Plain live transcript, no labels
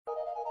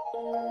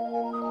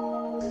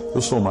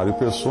Eu sou Mário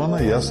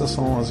Persona e essas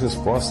são as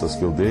respostas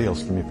que eu dei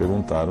aos que me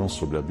perguntaram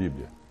sobre a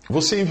Bíblia.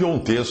 Você enviou um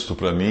texto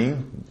para mim,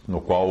 no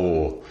qual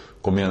o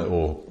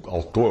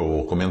autor,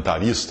 o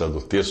comentarista do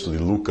texto de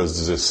Lucas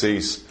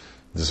 16,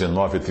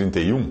 19 a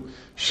 31,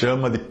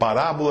 chama de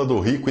parábola do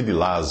rico e de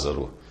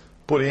Lázaro.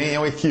 Porém, é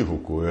um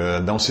equívoco.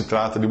 Não se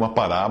trata de uma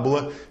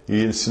parábola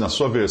e, se na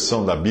sua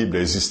versão da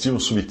Bíblia existir um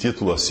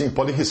subtítulo assim,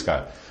 pode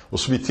riscar.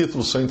 Os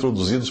subtítulos são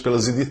introduzidos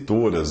pelas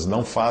editoras,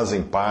 não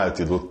fazem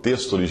parte do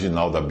texto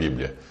original da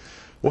Bíblia.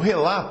 O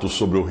relato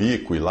sobre o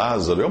rico e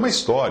Lázaro é uma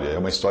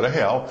história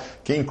real,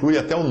 que inclui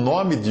até o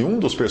nome de um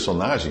dos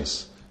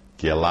personagens,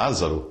 que é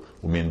Lázaro,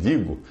 o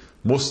mendigo,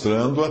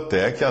 mostrando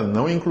até que a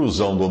não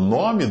inclusão do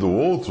nome do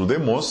outro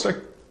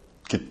demonstra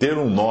que ter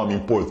um nome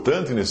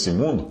importante nesse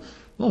mundo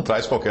não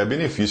traz qualquer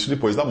benefício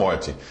depois da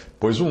morte,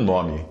 pois um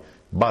nome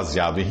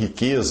baseado em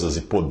riquezas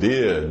e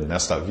poder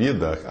nesta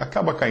vida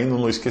acaba caindo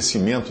no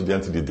esquecimento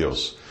diante de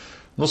Deus.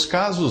 Nos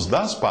casos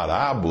das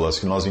parábolas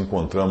que nós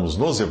encontramos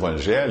nos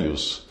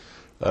evangelhos,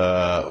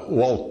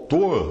 o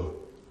autor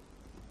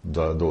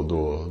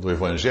do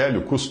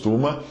evangelho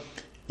costuma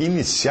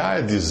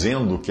iniciar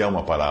dizendo que é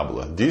uma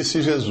parábola.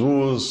 Disse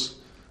Jesus,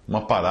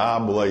 uma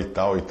parábola e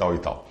tal, e tal, e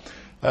tal.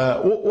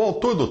 O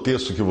autor do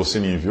texto que você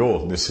me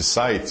enviou nesse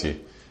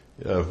site,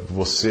 eu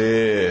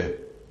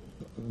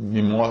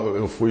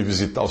fui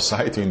visitar o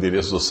site, o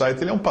endereço do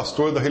site, ele é um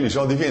pastor da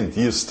religião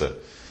adventista,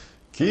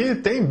 que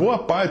tem boa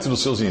parte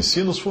dos seus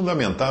ensinos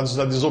fundamentados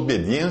na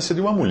desobediência de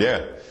uma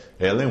mulher,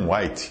 Ellen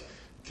White,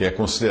 que é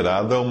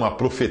considerada uma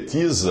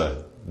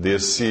profetisa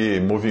desse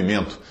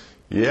movimento,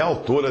 e é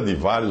autora de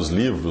vários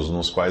livros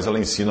nos quais ela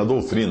ensina a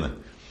doutrina.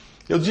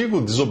 Eu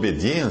digo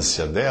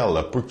desobediência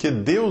dela porque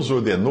Deus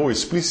ordenou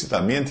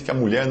explicitamente que a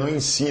mulher não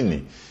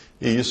ensine,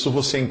 e isso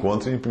você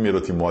encontra em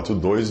 1 Timóteo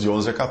 2, de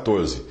 11 a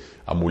 14.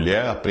 A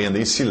mulher aprenda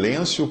em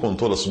silêncio com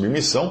toda a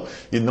submissão,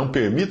 e não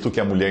permito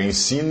que a mulher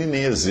ensine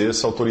nem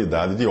exerça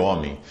autoridade de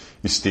homem.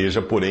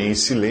 Esteja, porém, em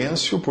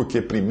silêncio,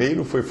 porque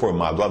primeiro foi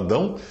formado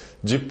Adão,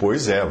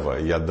 depois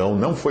Eva, e Adão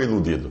não foi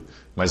iludido.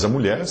 Mas a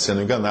mulher,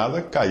 sendo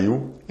enganada,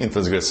 caiu em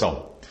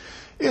transgressão.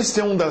 Este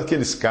é um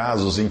daqueles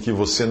casos em que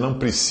você não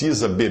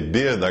precisa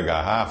beber da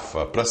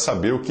garrafa para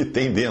saber o que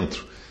tem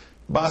dentro.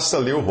 Basta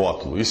ler o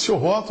rótulo. E se o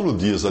rótulo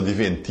diz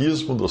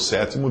Adventismo do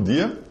sétimo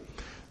dia,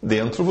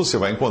 dentro você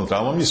vai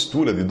encontrar uma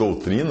mistura de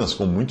doutrinas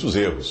com muitos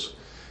erros.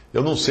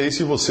 Eu não sei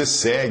se você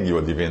segue o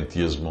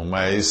Adventismo,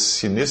 mas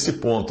se nesse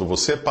ponto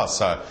você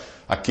passar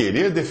a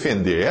querer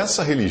defender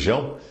essa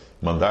religião,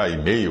 mandar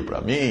e-mail para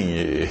mim,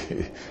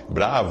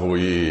 bravo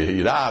e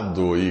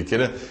irado, e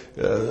querer,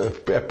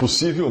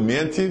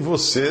 possivelmente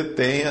você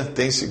tenha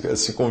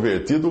se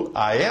convertido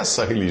a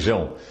essa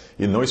religião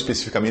e não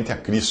especificamente a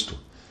Cristo.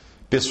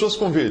 Pessoas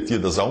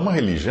convertidas a uma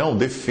religião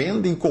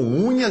defendem com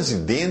unhas e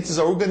dentes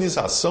a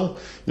organização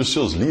e os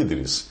seus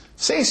líderes,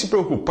 sem se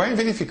preocupar em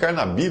verificar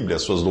na Bíblia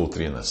as suas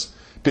doutrinas.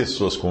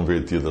 Pessoas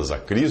convertidas a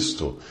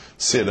Cristo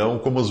serão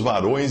como os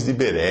varões de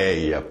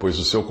Bereia, pois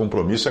o seu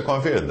compromisso é com a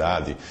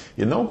verdade,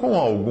 e não com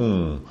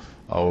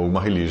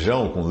alguma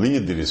religião, com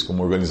líderes, com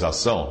uma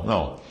organização.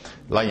 Não.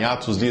 Lá em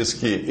Atos diz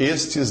que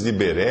estes de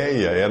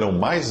Bereia eram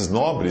mais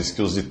nobres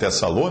que os de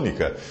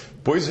Tessalônica,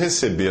 pois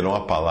receberam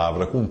a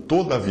palavra com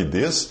toda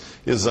avidez,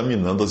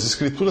 examinando as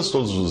Escrituras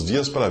todos os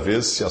dias para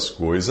ver se as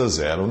coisas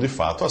eram de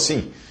fato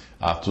assim.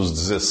 Atos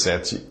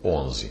 17,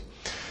 11.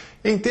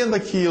 Entenda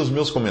que os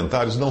meus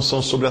comentários não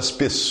são sobre as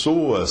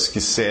pessoas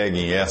que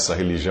seguem essa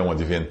religião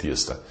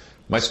adventista,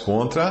 mas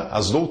contra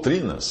as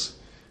doutrinas.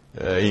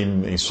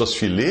 Em suas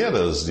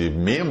fileiras de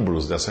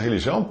membros dessa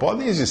religião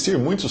podem existir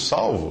muitos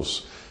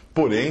salvos,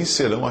 porém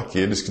serão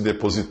aqueles que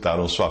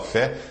depositaram sua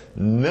fé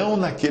não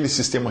naquele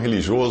sistema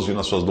religioso e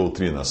nas suas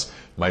doutrinas,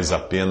 mas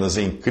apenas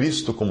em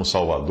Cristo como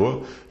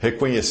Salvador,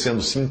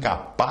 reconhecendo-se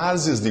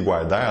incapazes de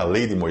guardar a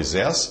lei de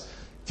Moisés,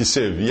 que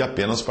servia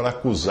apenas para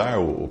acusar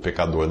o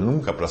pecador,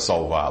 nunca para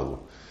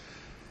salvá-lo.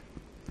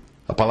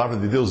 A palavra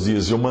de Deus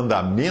diz: e o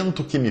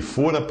mandamento que me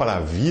fora para a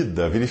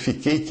vida,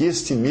 verifiquei que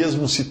este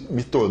mesmo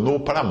me tornou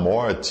para a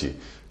morte.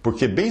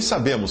 Porque bem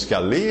sabemos que a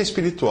lei é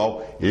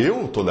espiritual,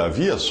 eu,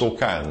 todavia, sou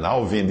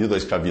carnal, vendido à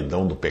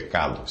escravidão do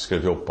pecado.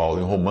 Escreveu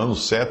Paulo em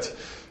Romanos 7,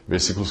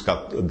 versículos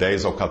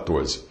 10 ao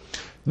 14.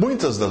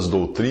 Muitas das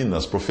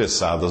doutrinas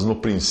professadas no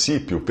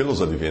princípio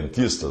pelos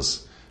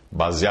adventistas,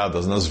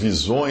 baseadas nas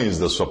visões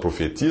da sua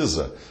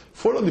profetisa,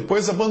 foram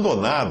depois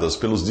abandonadas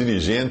pelos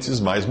dirigentes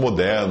mais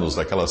modernos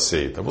daquela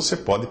seita. Você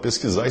pode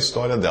pesquisar a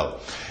história dela.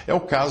 É o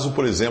caso,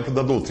 por exemplo,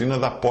 da doutrina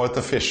da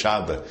porta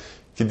fechada,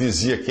 que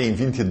dizia que em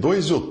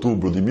 22 de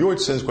outubro de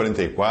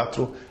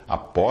 1844, a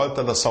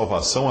porta da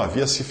salvação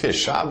havia se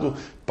fechado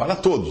para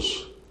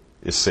todos,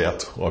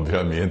 exceto,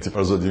 obviamente,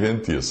 para os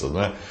adventistas,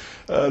 não é?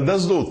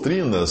 Das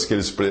doutrinas que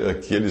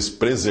eles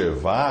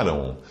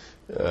preservaram,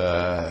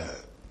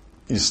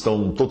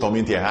 estão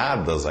totalmente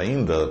erradas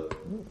ainda.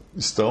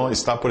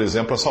 Está, por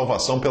exemplo, a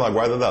salvação pela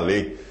guarda da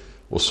lei,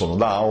 o sono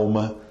da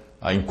alma,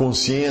 a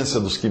inconsciência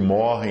dos que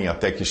morrem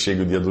até que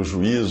chegue o dia do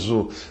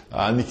juízo,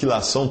 a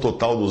aniquilação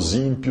total dos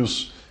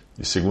ímpios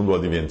E segundo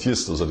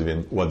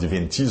o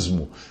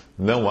adventismo,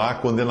 não há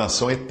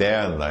condenação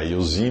eterna e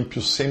os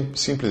ímpios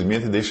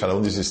simplesmente deixarão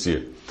de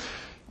existir.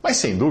 Mas,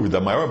 sem dúvida,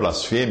 a maior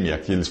blasfêmia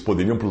que eles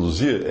poderiam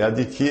produzir é a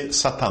de que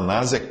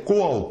Satanás é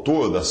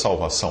coautor da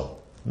salvação.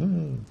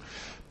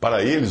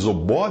 Para eles, o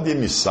bode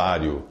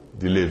emissário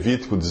de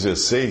Levítico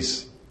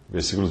 16,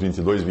 versículos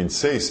 22 e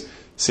 26,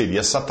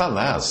 seria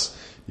Satanás.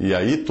 E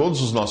aí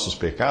todos os nossos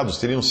pecados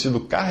teriam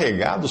sido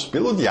carregados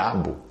pelo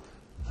diabo,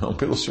 não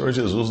pelo Senhor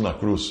Jesus na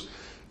cruz,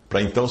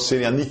 para então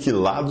serem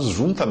aniquilados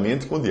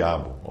juntamente com o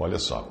diabo. Olha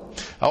só.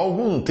 Há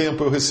algum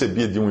tempo eu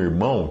recebi de um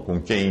irmão com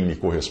quem me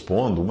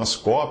correspondo umas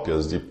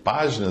cópias de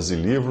páginas e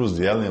livros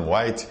de Ellen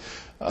White,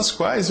 as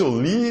quais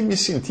eu li e me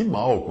senti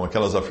mal com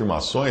aquelas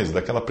afirmações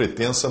daquela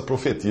pretensa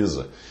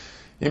profetisa.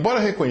 Embora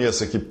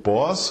reconheça que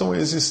possam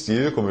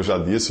existir, como eu já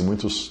disse,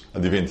 muitos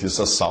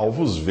adventistas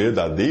salvos,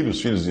 verdadeiros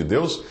filhos de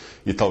Deus,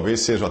 e talvez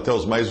sejam até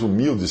os mais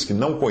humildes que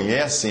não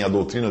conhecem a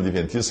doutrina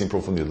adventista em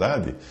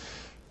profundidade,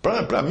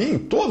 para mim,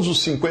 todos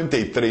os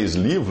 53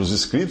 livros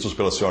escritos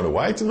pela Sra.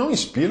 White não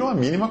inspiram a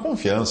mínima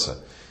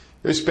confiança.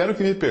 Eu espero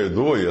que me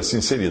perdoe a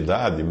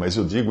sinceridade, mas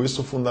eu digo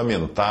isso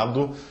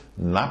fundamentado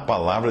na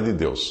palavra de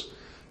Deus.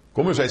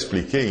 Como eu já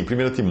expliquei, em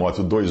 1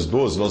 Timóteo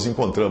 2,12, nós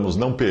encontramos: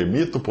 não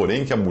permito,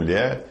 porém, que a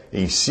mulher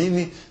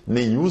ensine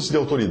nem use de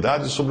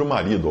autoridade sobre o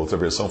marido. A outra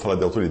versão fala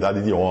de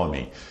autoridade de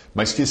homem,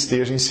 mas que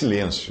esteja em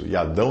silêncio. E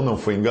Adão não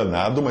foi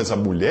enganado, mas a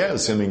mulher,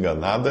 sendo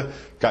enganada,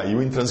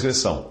 caiu em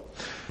transgressão.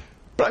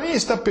 Para mim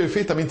está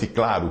perfeitamente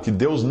claro que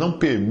Deus não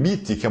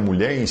permite que a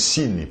mulher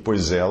ensine,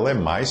 pois ela é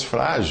mais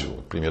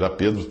frágil. 1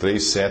 Pedro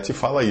 3,7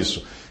 fala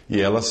isso.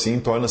 E ela, assim,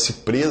 torna-se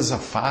presa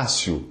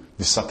fácil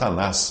de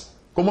Satanás,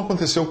 como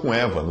aconteceu com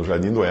Eva no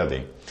Jardim do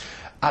Éden.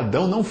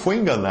 Adão não foi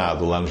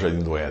enganado lá no Jardim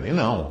do Éden,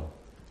 não.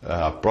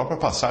 A própria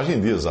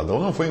passagem diz: Adão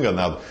não foi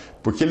enganado,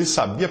 porque ele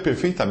sabia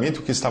perfeitamente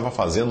o que estava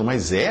fazendo,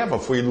 mas Eva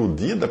foi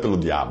iludida pelo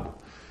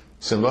diabo.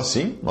 Sendo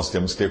assim, nós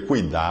temos que ter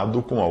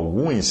cuidado com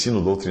algum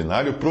ensino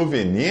doutrinário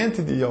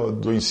proveniente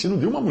do ensino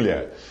de uma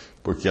mulher,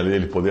 porque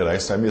ele poderá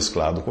estar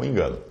mesclado com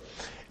engano.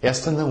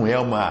 Esta não é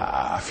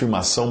uma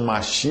afirmação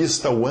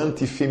machista ou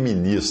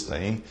antifeminista,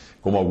 hein?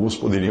 Como alguns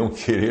poderiam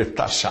querer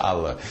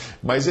taxá-la,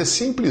 mas é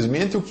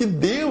simplesmente o que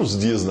Deus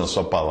diz na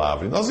sua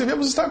palavra. E nós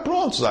devemos estar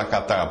prontos a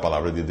acatar a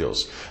palavra de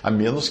Deus, a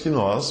menos que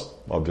nós,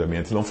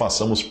 obviamente, não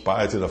façamos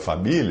parte da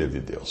família de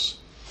Deus.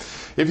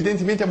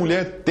 Evidentemente, a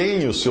mulher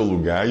tem o seu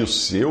lugar e o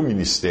seu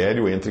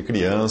ministério entre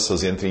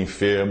crianças, entre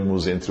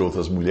enfermos, entre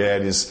outras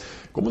mulheres,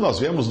 como nós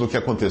vemos no que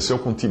aconteceu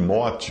com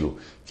Timóteo,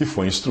 que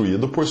foi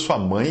instruído por sua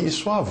mãe e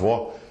sua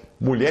avó,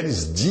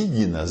 mulheres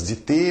dignas de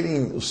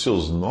terem os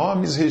seus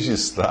nomes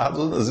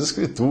registrados nas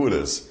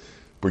Escrituras,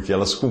 porque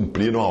elas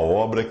cumpriram a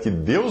obra que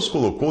Deus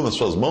colocou nas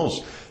suas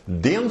mãos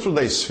dentro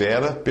da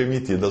esfera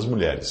permitida às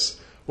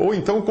mulheres. Ou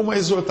então como a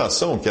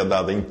exortação que é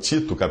dada em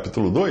Tito,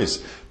 capítulo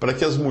 2, para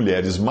que as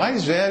mulheres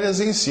mais velhas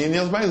ensinem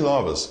as mais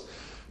novas.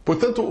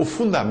 Portanto, o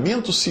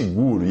fundamento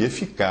seguro e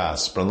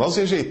eficaz para nós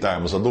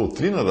rejeitarmos a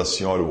doutrina da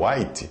Sra.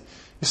 White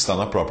está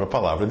na própria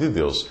palavra de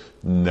Deus.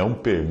 Não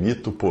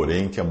permito,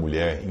 porém, que a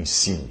mulher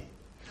ensine.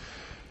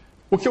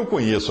 O que eu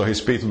conheço a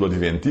respeito do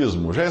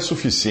adventismo já é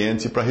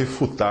suficiente para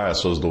refutar as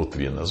suas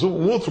doutrinas.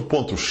 Um outro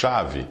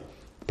ponto-chave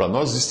para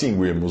nós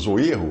distinguirmos o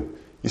erro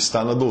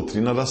está na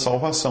doutrina da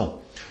salvação.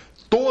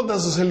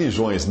 Todas as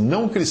religiões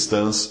não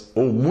cristãs,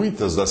 ou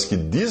muitas das que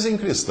dizem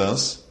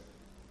cristãs,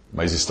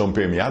 mas estão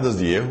permeadas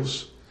de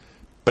erros,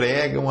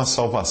 pregam a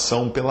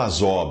salvação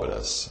pelas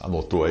obras.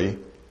 Anotou aí?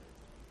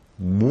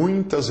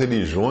 Muitas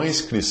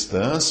religiões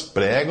cristãs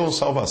pregam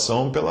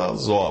salvação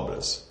pelas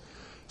obras.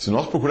 Se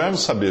nós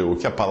procurarmos saber o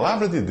que a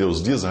palavra de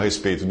Deus diz a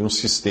respeito de um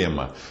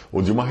sistema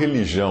ou de uma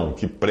religião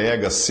que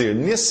prega ser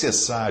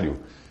necessário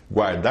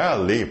guardar a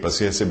lei para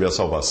se receber a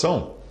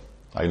salvação,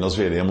 aí nós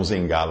veremos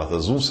em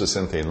Gálatas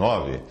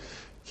 1,69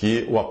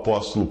 que o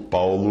apóstolo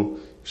Paulo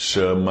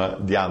chama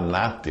de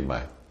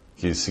anátema,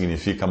 que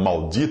significa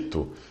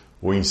maldito,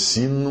 o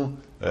ensino,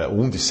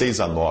 1 de 6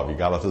 a 9,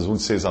 Gálatas 1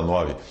 de 6 a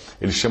 9.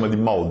 Ele chama de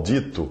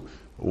maldito,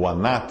 o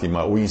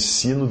anátema, o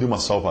ensino de uma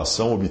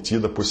salvação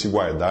obtida por se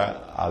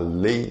guardar a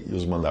lei e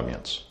os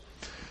mandamentos.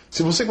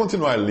 Se você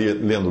continuar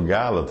lendo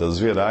Gálatas,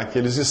 verá que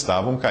eles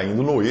estavam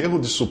caindo no erro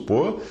de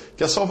supor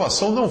que a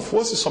salvação não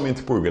fosse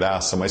somente por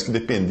graça, mas que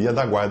dependia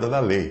da guarda da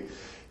lei.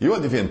 E o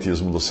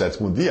adventismo do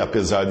sétimo dia,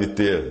 apesar de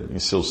ter em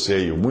seu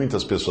seio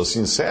muitas pessoas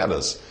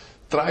sinceras,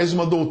 traz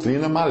uma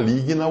doutrina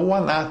maligna, o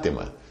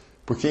anátema,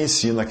 porque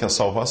ensina que a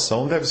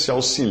salvação deve ser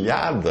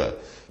auxiliada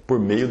por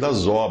meio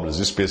das obras,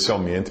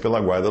 especialmente pela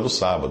guarda do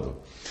sábado.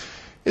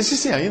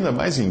 Existem ainda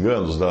mais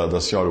enganos da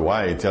Sra.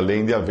 White,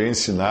 além de haver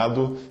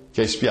ensinado que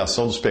a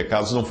expiação dos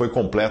pecados não foi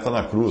completa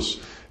na cruz.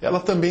 Ela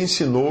também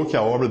ensinou que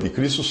a obra de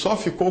Cristo só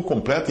ficou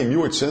completa em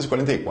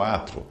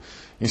 1844.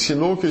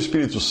 Ensinou que o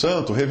Espírito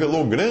Santo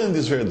revelou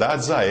grandes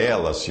verdades a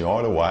ela, a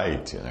Sra.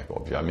 White,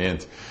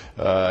 obviamente.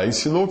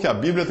 Ensinou que a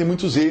Bíblia tem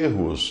muitos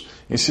erros.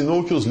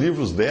 Ensinou que os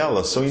livros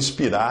dela são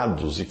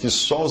inspirados e que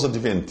só os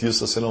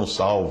adventistas serão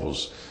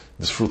salvos,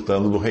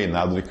 desfrutando do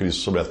reinado de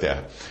Cristo sobre a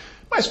terra.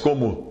 Mas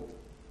como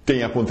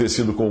tem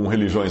acontecido com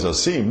religiões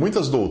assim,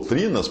 muitas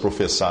doutrinas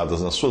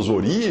professadas nas suas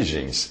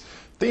origens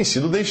têm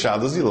sido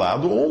deixadas de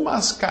lado ou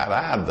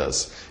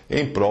mascaradas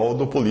em prol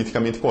do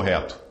politicamente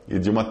correto e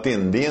de uma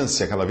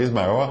tendência cada vez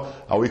maior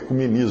ao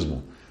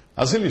ecumenismo.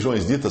 As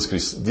religiões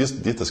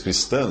ditas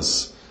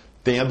cristãs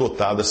têm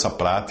adotado essa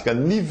prática,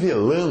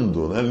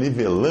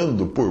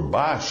 nivelando por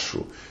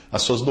baixo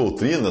as suas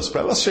doutrinas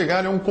para elas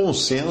chegarem a um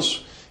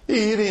consenso e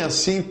irem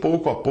assim,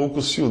 pouco a pouco,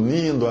 se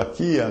unindo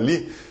aqui e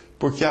ali,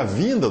 porque a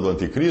vinda do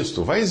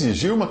anticristo vai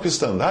exigir uma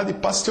cristandade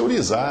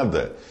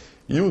pasteurizada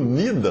e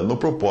unida no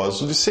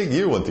propósito de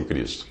seguir o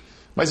anticristo.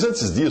 Mas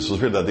antes disso, os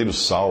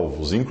verdadeiros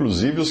salvos,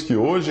 inclusive os que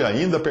hoje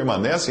ainda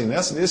permanecem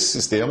nesses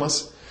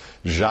sistemas,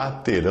 já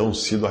terão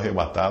sido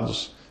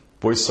arrebatados,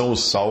 pois são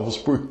os salvos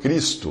por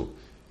Cristo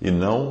e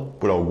não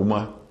por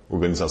alguma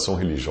organização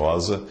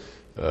religiosa.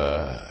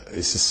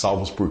 Esses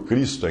salvos por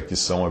Cristo é que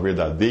são a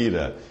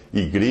verdadeira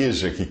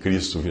igreja que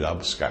Cristo virá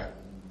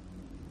buscar.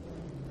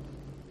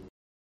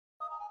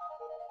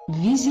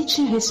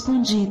 Visite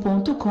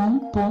respondi.com.br.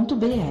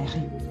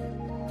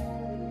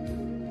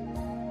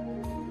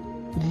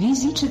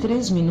 Visite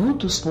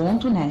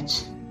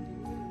 3minutos.net.